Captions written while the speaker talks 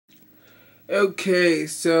Okay,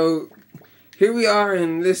 so here we are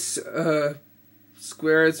in this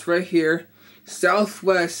square. It's right here,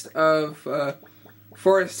 southwest of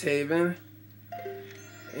Forest Haven,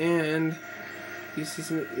 and you see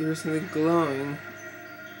there's something glowing.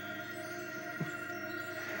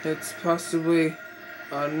 It's possibly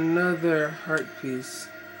another heart piece.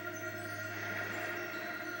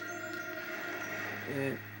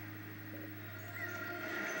 And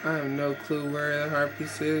I have no clue where the heart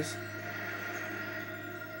piece is.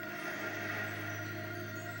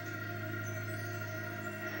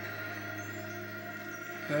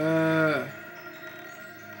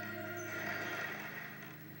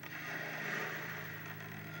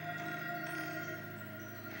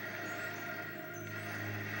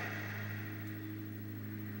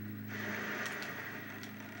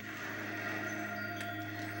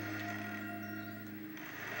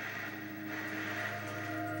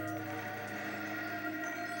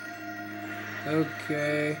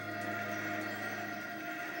 Okay.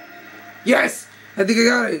 Yes! I think I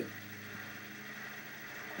got it!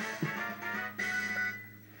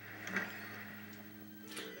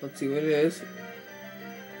 Let's see what it is.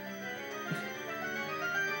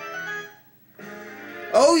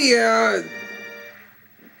 Oh yeah!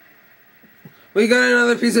 We got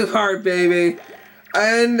another piece of heart, baby!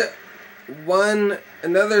 And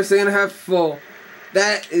another 2.5 full.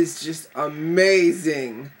 That is just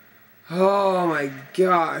amazing! Oh my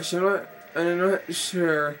gosh, I'm not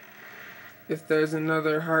sure if there's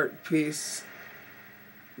another heart piece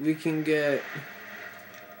we can get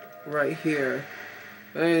right here.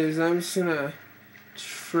 Anyways, I'm just gonna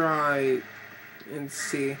try and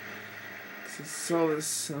see. 'Cause I saw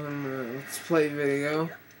this on the Let's Play video.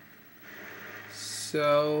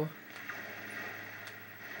 So,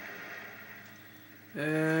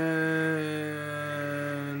 and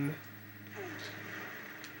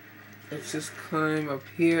let's just climb up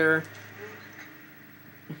here.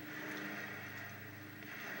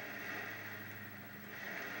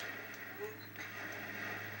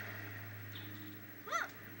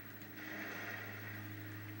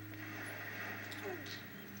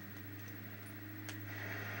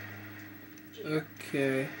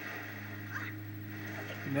 Okay.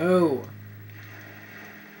 No.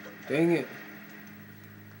 Dang it.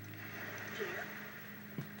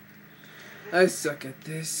 I suck at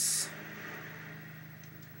this.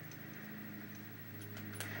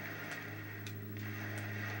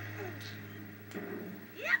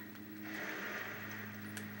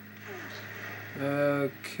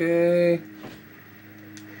 Okay.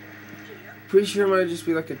 Pretty sure it might just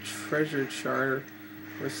be like a treasure chart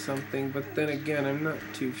or something, but then again, I'm not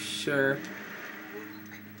too sure.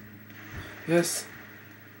 Yes.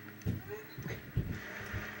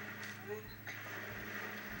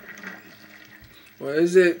 What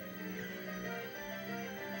is it?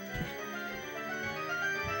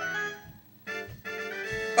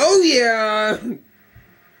 Oh yeah!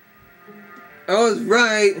 I was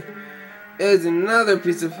right. There's another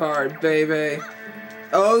piece of heart, baby.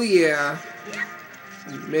 Oh yeah.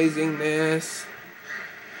 Amazingness.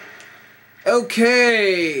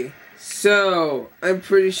 Okay. So, I'm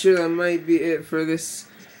pretty sure that might be it for this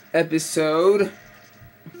episode.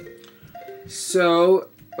 So,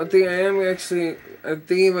 one thing I'm thinking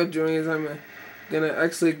about doing is I'm gonna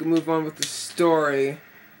actually move on with the story.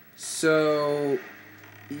 So,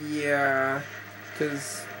 yeah,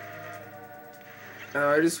 because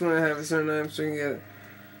I just want to have a certain time so I can get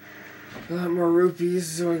a lot more rupees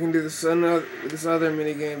so I can do this other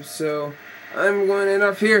mini game. So, I'm going to end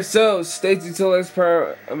up here. So, stay tuned till the next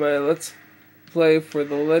part of my Let's Play for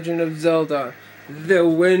The Legend of Zelda, The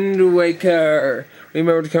Wind Waker.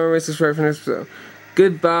 Remember to comment and subscribe for the next episode.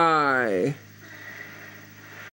 Goodbye.